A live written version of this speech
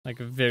Like,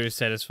 very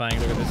satisfying.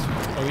 Look at this.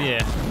 Oh,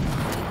 yeah.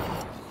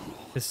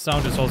 This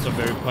sound is also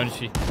very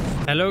punchy.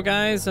 Hello,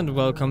 guys, and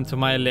welcome to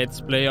my Let's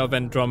Play of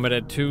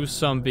Andromeda 2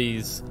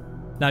 Zombies.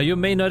 Now, you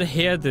may not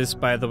hear this,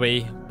 by the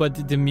way,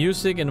 but the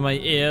music in my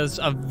ears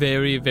are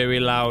very, very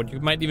loud. You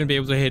might even be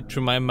able to hear it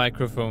through my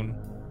microphone.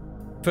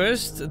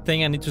 First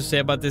thing I need to say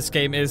about this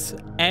game is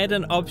add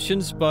an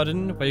options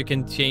button where you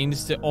can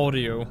change the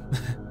audio.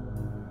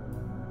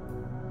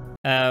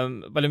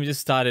 But let me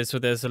just start it so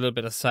there's a little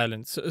bit of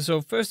silence.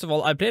 So first of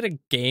all, I played a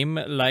game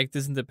like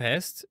this in the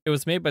past. It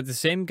was made by the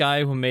same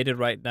guy who made it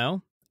right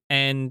now.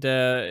 And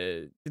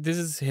this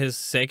is his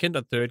second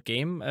or third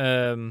game.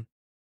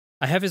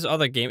 I have his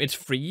other game. It's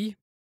free.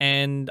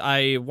 And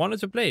I wanted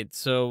to play it.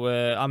 So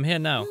I'm here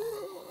now.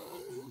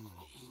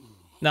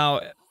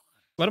 Now,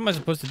 what am I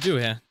supposed to do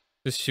here?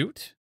 Just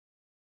shoot?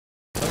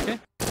 Okay.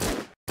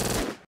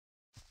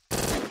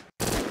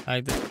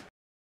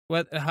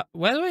 Where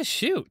do I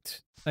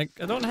shoot? Like,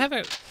 I don't have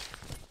a...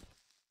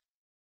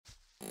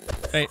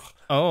 Wait.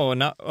 Oh,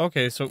 no.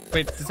 Okay, so...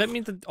 Wait, does that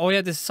mean that... Oh,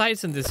 yeah, the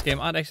sights in this game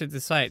aren't actually the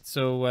sights.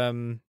 So,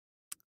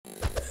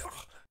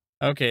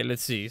 okay,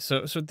 let's see.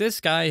 So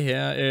this guy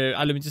here...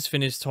 let me just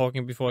finish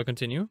talking before I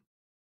continue.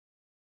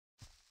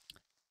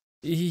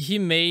 He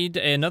made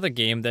another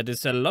game that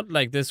is a lot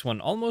like this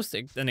one. Almost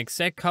an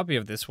exact copy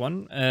of this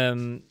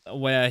one.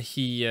 Where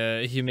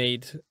he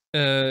made...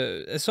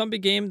 a zombie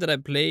game that I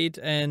played,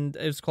 and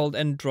it's called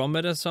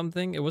Andromeda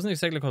something. It wasn't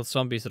exactly called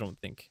Zombies, I don't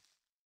think.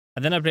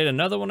 And then I played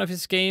another one of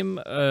his games,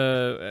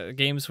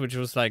 which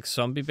was like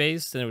zombie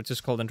based, and it was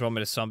just called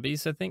Andromeda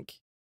Zombies, I think.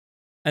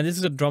 And this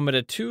is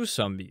Andromeda 2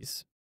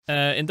 Zombies.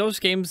 In those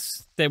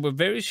games, they were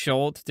very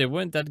short, they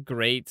weren't that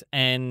great,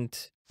 and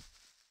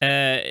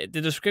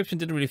the description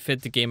didn't really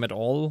fit the game at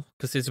all,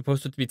 because it's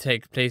supposed to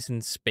take place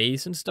in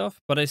space and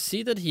stuff. But I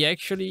see that he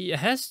actually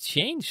has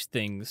changed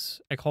things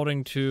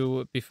according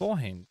to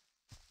beforehand.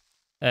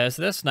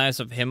 So that's nice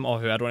of him or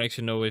her. I don't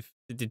actually know if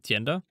the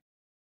gender.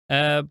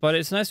 But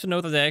it's nice to know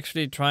that they're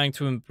actually trying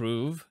to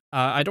improve.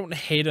 I don't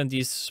hate on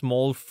these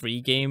small free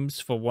games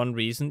for one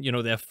reason. You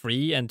know, they're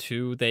free, and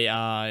two, they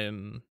are...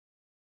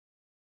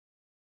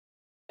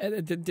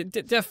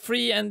 they're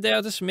free, and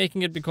they're just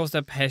making it because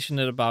they're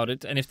passionate about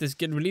it. And if they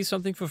get release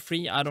something for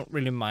free, I don't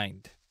really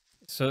mind.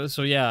 So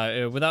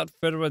yeah, without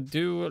further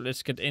ado,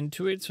 let's get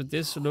into it. So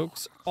this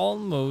looks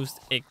almost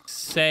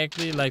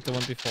exactly like the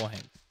one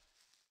beforehand.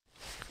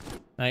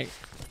 Like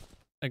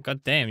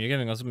goddamn, you're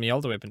giving me all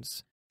the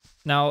weapons.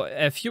 Now,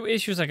 a few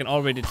issues I can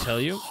already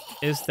tell you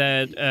is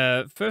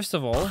that, first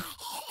of all,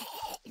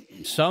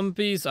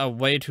 zombies are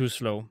way too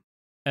slow.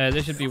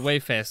 They should be way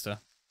faster.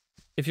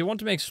 If you want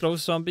to make slow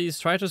zombies,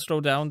 try to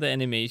slow down the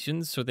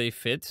animations so they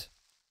fit.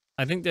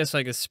 I think there's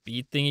like a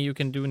speed thingy you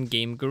can do in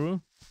Game Guru.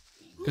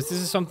 Because this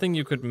is something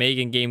you could make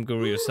in Game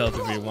Guru yourself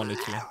if you wanted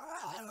to.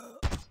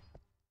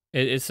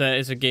 It's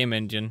a game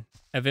engine.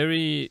 A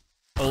very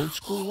old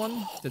school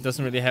one that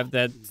doesn't really have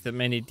that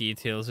many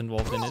details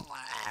involved in it.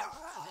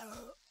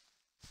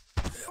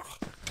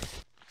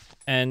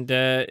 And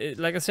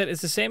like I said,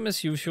 it's the same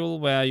as usual,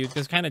 where you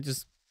just kind of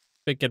just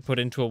get put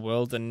into a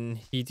world and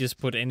he just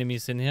put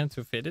enemies in here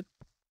to fit it.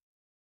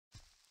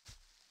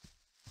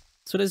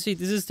 So let's see,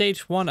 this is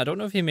stage 1. I don't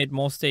know if he made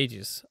more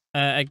stages.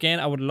 Again,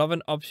 I would love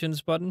an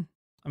options button.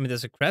 I mean,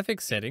 there's a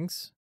graphic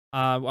settings.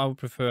 I would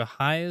prefer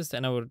highest,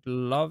 and I would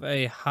love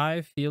a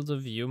high field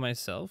of view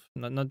myself.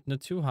 Not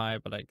too high,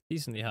 but like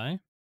decently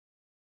high.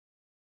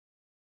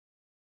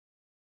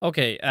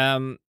 Okay,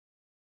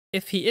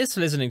 if he is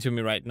listening to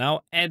me right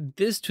now, add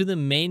this to the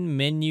main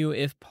menu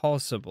if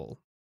possible.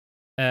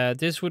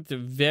 This would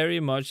very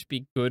much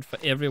be good for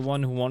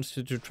everyone who wants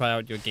to try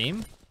out your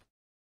game.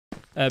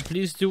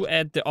 Please do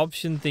add the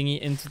option thingy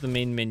into the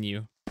main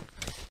menu.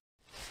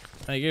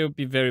 Like, it would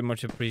be very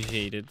much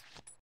appreciated.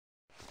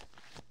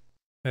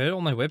 I heard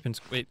all my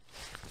weapons. Wait.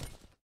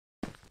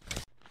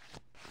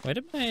 Where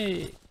did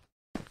my...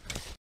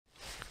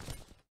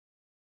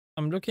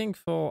 I'm looking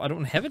for... I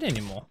don't have it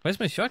anymore. Where's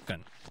my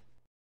shotgun?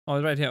 Oh,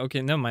 it's right here.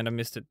 Okay, never mind. I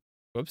missed it.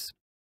 Whoops.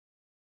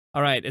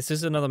 Alright, is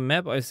this another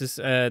map, or is this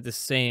the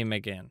same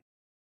again?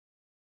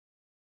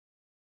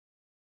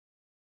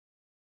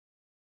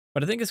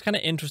 But I think it's kind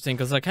of interesting,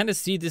 because I kind of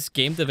see this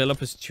game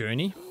developer's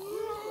journey.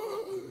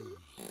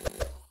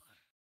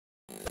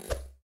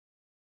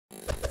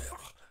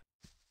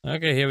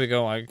 Okay, here we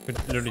go. I could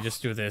literally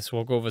just do this.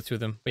 Walk over to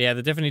them. But yeah,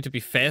 they definitely need to be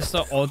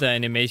faster, or their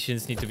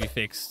animations need to be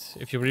fixed.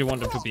 If you really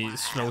want them to be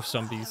slow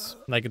zombies,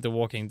 like The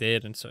Walking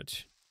Dead and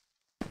such.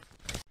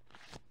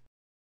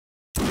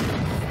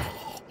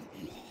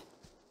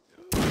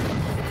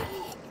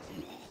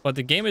 But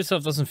the game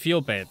itself doesn't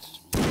feel bad.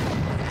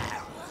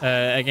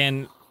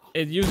 Again,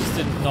 it uses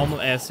the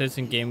normal assets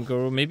in Game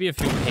Guru. Maybe a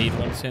few paid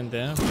ones in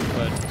there,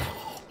 but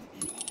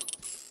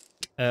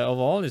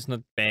overall it's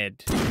not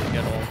bad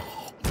at all.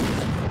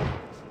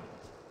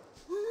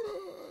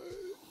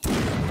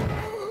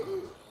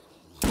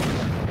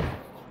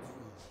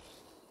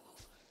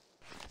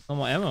 No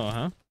more ammo,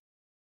 huh?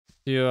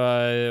 You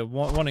are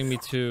wanting me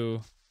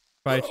to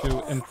try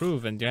to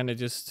improve and kind of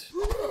just...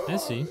 I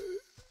see.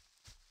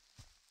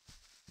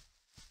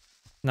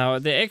 Now,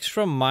 the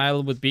extra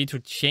mile would be to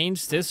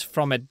change this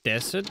from a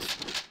desert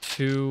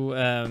to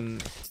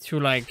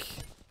like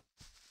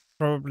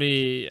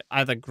probably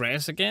either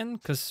grass again,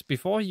 because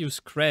before you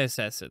used grass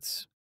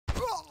assets.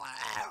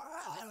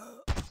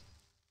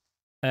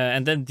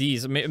 And then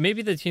these,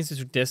 maybe they change it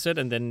to desert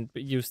and then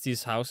use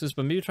these houses,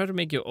 but maybe try to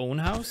make your own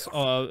house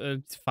or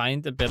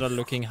find a better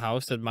looking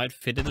house that might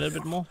fit it a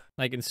little bit more,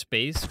 like in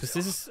space, because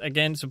this is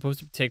again supposed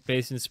to take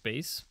place in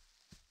space.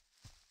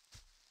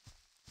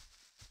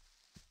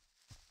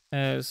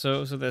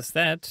 So there's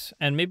that,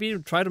 and maybe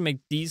try to make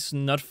these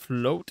not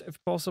float if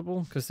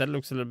possible, because that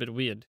looks a little bit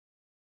weird.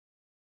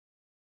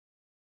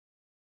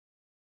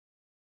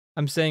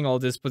 I'm saying all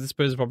this, but this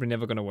person's probably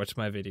never gonna watch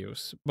my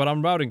videos. But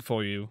I'm rooting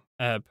for you,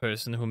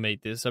 person who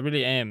made this. I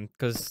really am,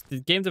 because the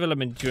game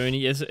development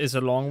journey is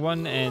a long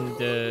one, and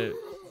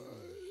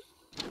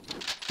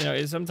you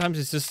know, sometimes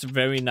it's just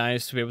very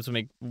nice to be able to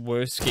make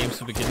worse games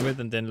to begin with,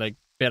 and then like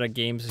better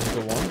games as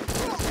you go on.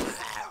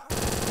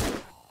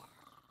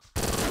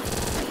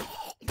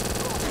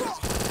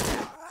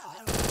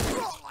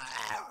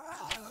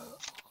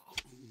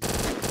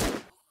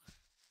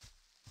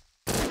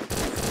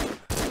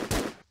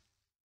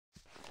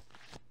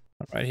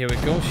 Right, here we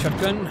go,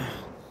 shotgun.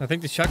 I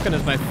think the shotgun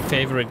is my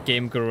favorite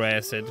Game Guru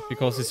asset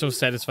because it's so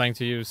satisfying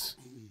to use.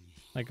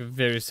 Like,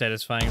 very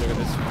satisfying. Look at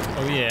this.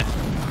 Oh yeah.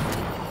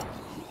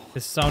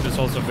 This sound is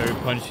also very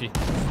punchy.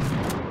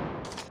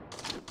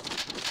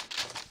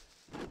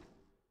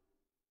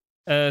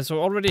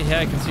 So already here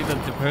I can see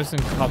that the person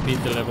copied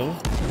the level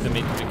they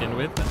made to begin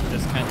with and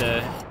just kind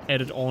of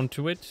added on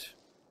to it.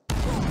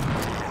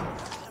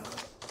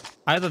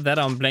 Either that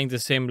or I'm playing the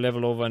same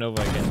level over and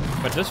over again.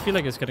 But I just feel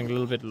like it's getting a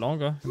little bit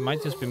longer. It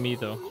might just be me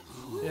though.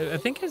 I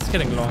think it's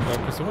getting longer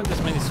because there weren't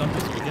this many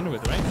zombies to begin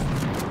with, right?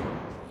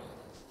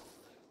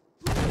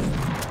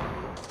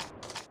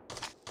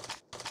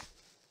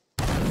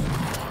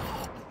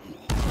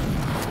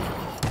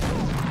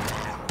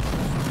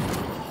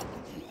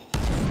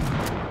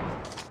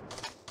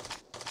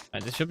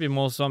 Right, there should be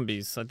more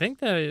zombies. I think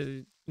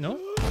there... No?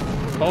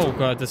 Oh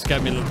god, this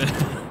scared me a little bit.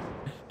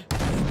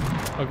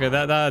 Okay,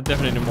 that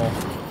definitely more.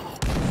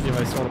 See if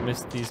I sort of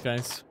missed these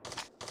guys.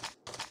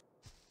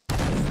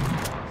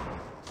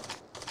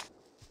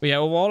 But yeah,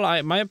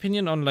 overall, my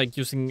opinion on like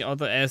using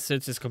other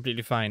assets is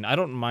completely fine. I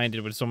don't mind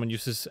it when someone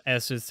uses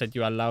assets that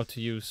you are allowed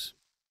to use.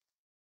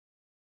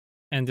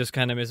 And just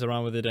kind of mess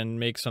around with it and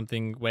make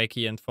something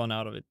wacky and fun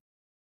out of it.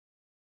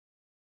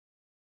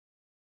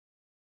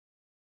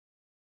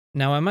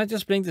 Now, am I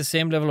just playing the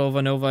same level over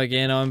and over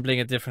again, or I'm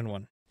playing a different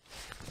one?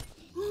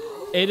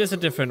 It is a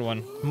different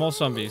one. More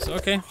zombies.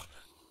 Okay.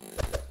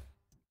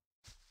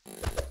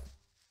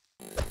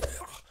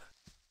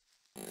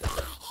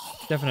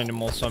 Definitely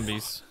more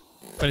zombies.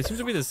 But it seems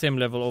to be the same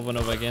level over and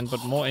over again,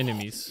 but more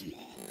enemies.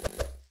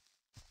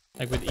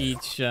 Like with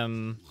each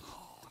time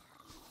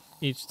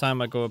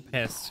I go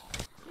past.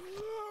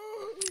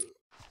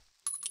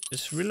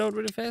 Just reload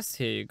really fast.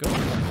 Here you go.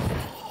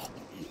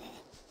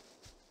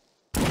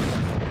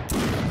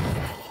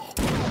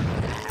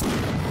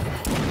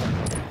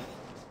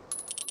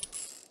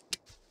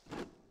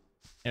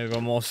 Here we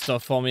go, more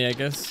stuff for me, I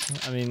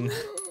guess. I mean...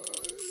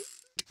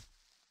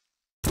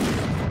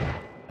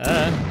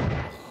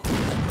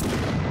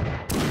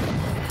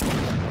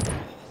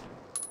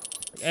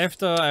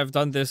 After I've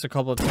done this a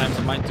couple of times,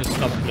 I might just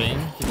stop playing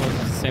because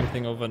it's the same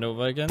thing over and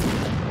over again.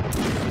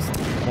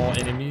 Just more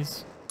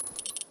enemies.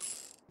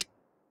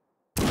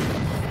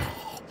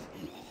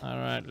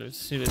 Alright, let's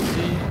see.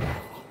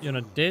 You're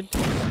not dead.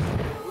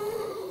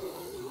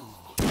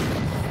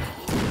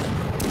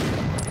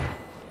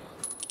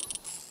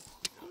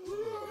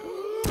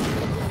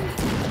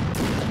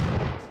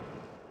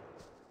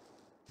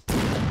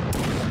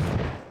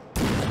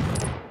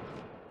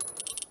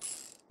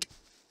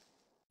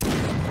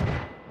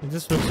 It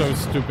just looks so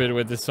stupid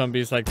with the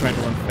zombies like trying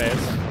to run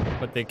fast,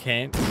 but they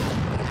can't.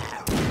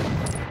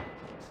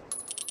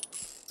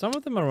 Some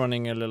of them are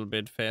running a little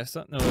bit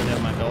faster. No,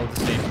 never mind, they're all the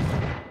same.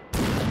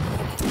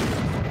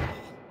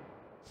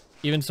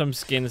 Even some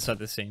skins are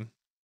the same.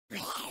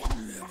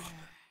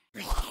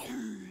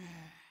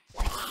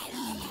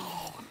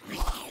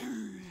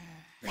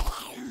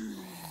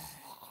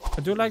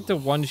 I do like the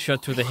one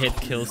shot to the head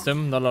kills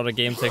them. Not a lot of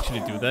games actually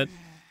do that.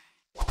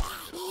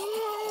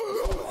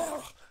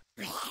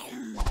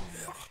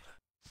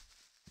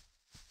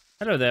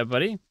 Hello there,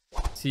 buddy.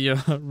 See you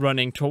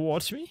running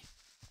towards me.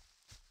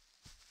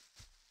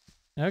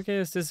 Okay,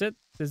 is this it?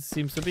 This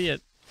seems to be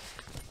it.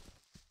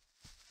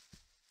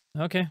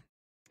 Okay.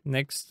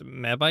 Next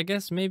map, I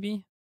guess,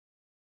 maybe?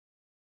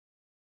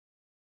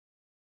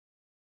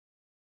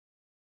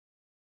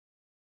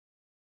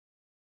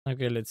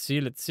 Okay, let's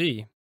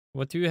see.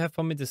 What do you have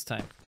for me this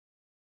time?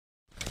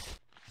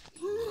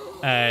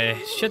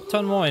 A shit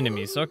ton more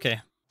enemies,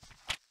 okay.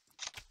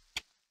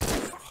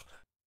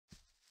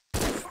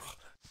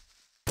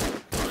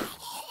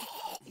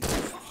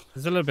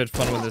 It's a little bit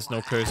fun when there's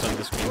no cursor on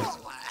the screen.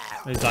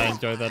 At least I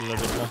enjoy that a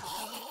little bit more.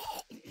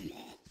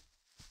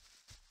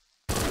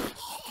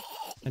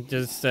 I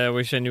just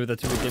wish I knew that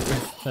to begin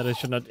with, that I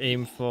should not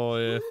aim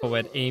for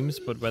where it aims,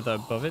 but rather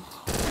above it.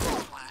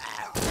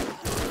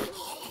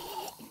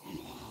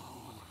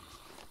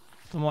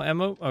 Some more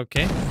ammo?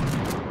 Okay.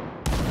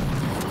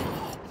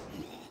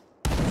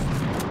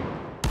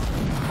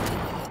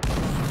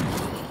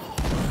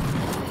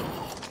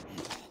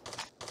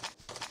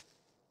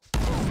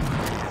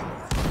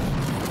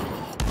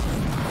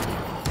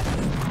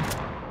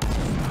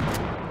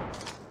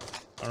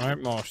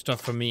 Alright, more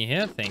stuff for me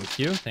here. Thank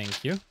you,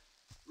 thank you.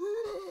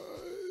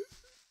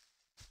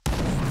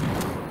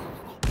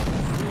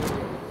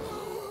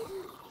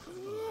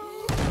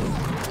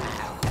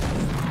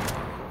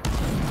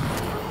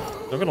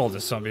 Look at all the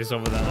zombies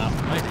over there now.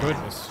 My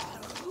goodness.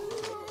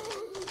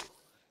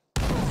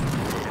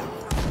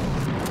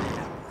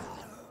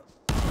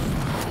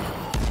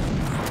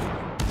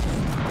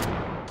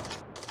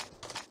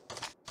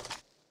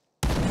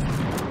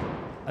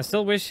 I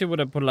still wish he would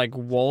have put like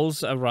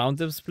walls around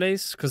this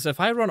place, because if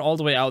I run all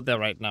the way out there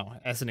right now,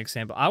 as an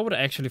example, I would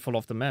actually fall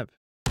off the map.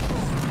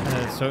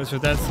 So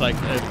that's like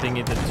a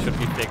thingy that should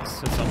be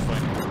fixed at some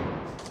point.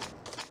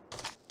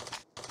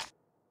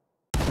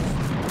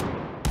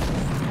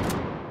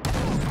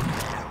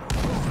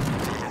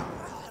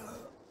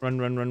 Run,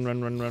 run, run,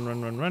 run, run, run,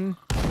 run, run, run.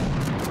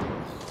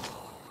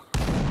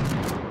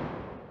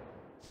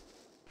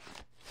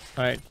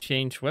 Alright,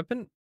 change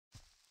weapon.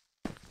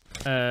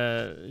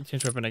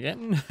 Change weapon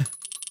again.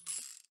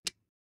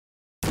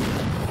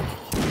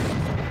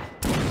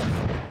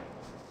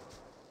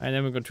 And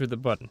then we go to the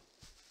button.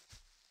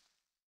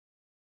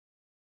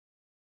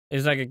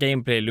 It's like a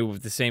gameplay loop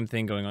with the same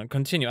thing going on.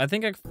 Continue. I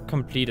think I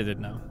completed it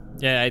now.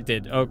 Yeah, I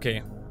did.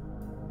 Okay.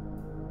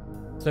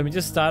 So let me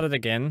just start it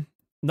again.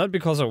 Not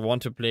because I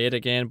want to play it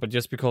again, but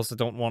just because I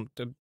don't want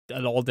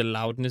all the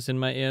loudness in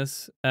my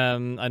ears. I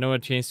know I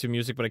changed to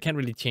music, but I can't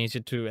really change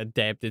it to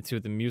adapt it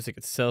to the music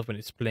itself when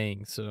it's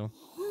playing, so...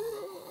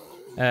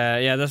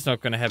 yeah, that's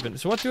not gonna happen.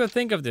 So what do I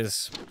think of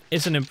this?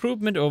 It's an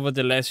improvement over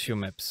the last few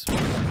maps.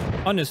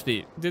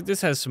 Honestly,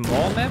 this has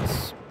more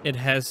maps, it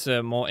has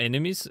more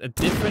enemies, a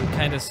different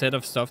kind of set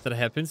of stuff that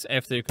happens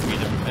after you complete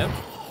every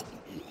map.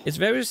 It's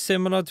very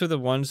similar to the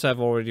ones I've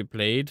already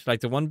played.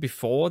 Like the one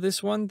before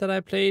this one that I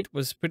played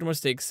was pretty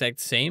much the exact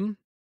same.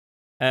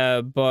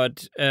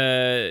 But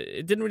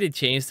it didn't really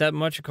change that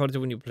much according to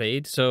when you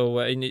played. So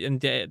and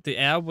the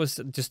air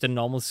was just a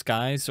normal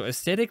sky. So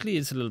aesthetically,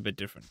 it's a little bit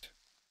different.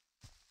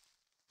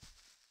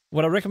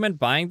 Would I recommend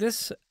buying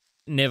this?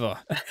 Never.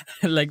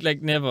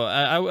 like never.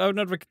 I would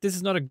not. This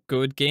is not a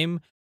good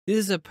game. This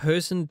is a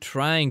person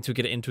trying to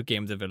get into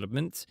game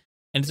development.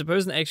 And it's a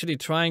person actually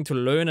trying to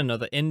learn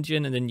another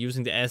engine and then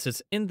using the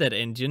assets in that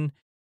engine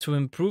to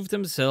improve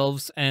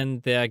themselves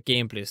and their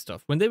gameplay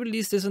stuff. When they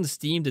release this on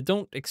Steam, they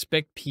don't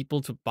expect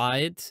people to buy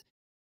it.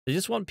 They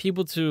just want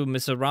people to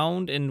mess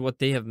around in what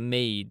they have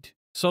made.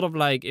 Sort of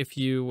like if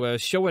you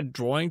show a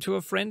drawing to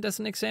a friend as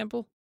an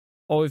example.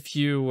 Or if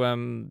you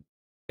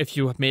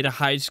have made a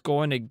high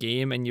score in a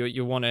game and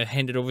you want to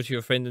hand it over to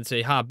your friend and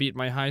say, ha, beat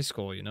my high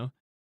score, you know?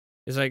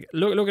 It's like,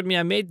 look at me,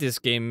 I made this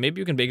game.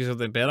 Maybe you can make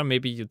something better.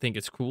 Maybe you think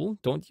it's cool,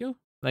 don't you?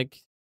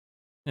 Like,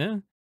 yeah.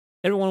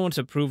 Everyone wants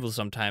approval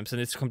sometimes,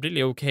 and it's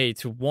completely okay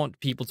to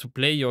want people to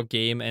play your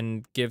game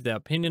and give their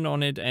opinion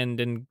on it, and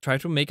then try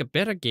to make a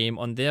better game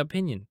on their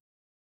opinion.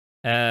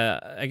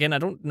 Again, I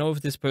don't know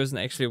if this person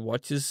actually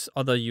watches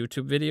other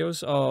YouTube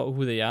videos, or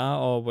who they are,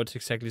 or what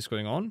exactly is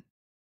going on.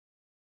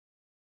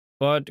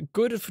 But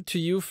good to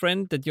you,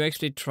 friend, that you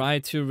actually try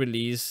to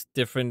release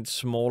different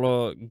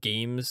smaller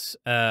games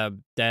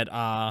that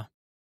are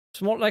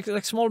small, like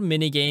small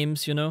mini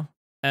games, you know,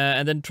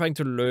 and then trying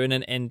to learn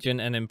an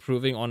engine and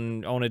improving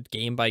on it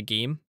game by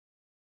game.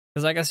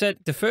 Because, like I said,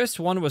 the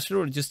first one was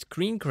literally just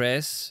green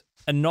grass,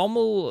 a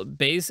normal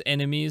base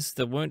enemies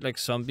that weren't like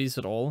zombies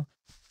at all,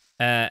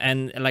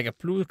 and like a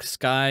blue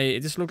sky.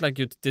 It just looked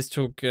like this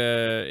took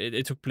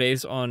it took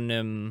place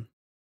on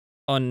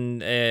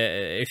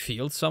a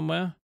field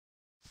somewhere.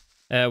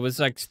 It was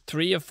like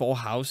 3 or 4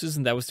 houses,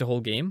 and that was the whole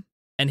game.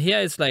 And here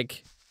it's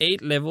like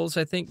 8 levels,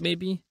 I think,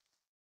 maybe.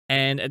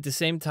 And at the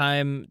same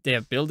time, they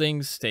have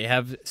buildings, they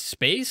have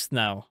space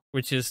now,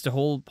 which is the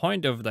whole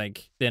point of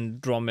like the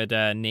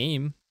Andromeda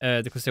name,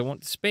 because they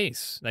want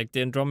space, like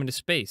the Andromeda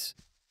space,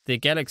 the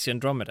galaxy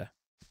Andromeda.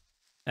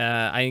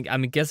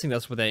 I'm guessing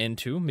that's what they're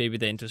into. Maybe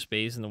they're into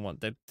space and they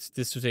want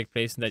this to take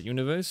place in that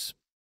universe.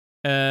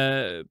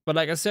 But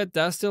like I said,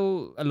 there's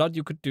still a lot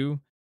you could do.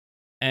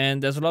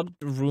 And there's a lot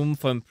of room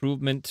for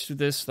improvement to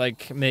this,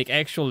 like make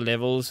actual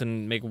levels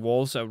and make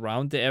walls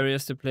around the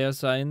areas the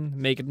players are in.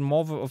 Make it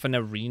more of an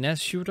arena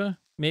shooter,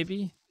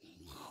 maybe.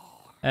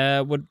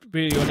 Would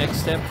be your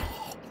next step.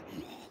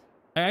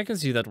 I can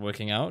see that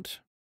working out.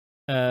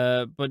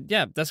 But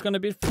yeah, that's gonna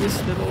be for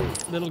this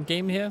little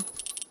game here.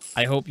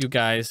 I hope you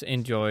guys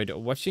enjoyed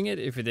watching it.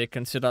 If you did,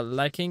 consider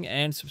liking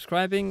and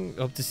subscribing.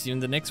 Hope to see you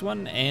in the next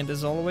one. And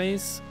as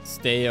always,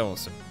 stay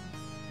awesome.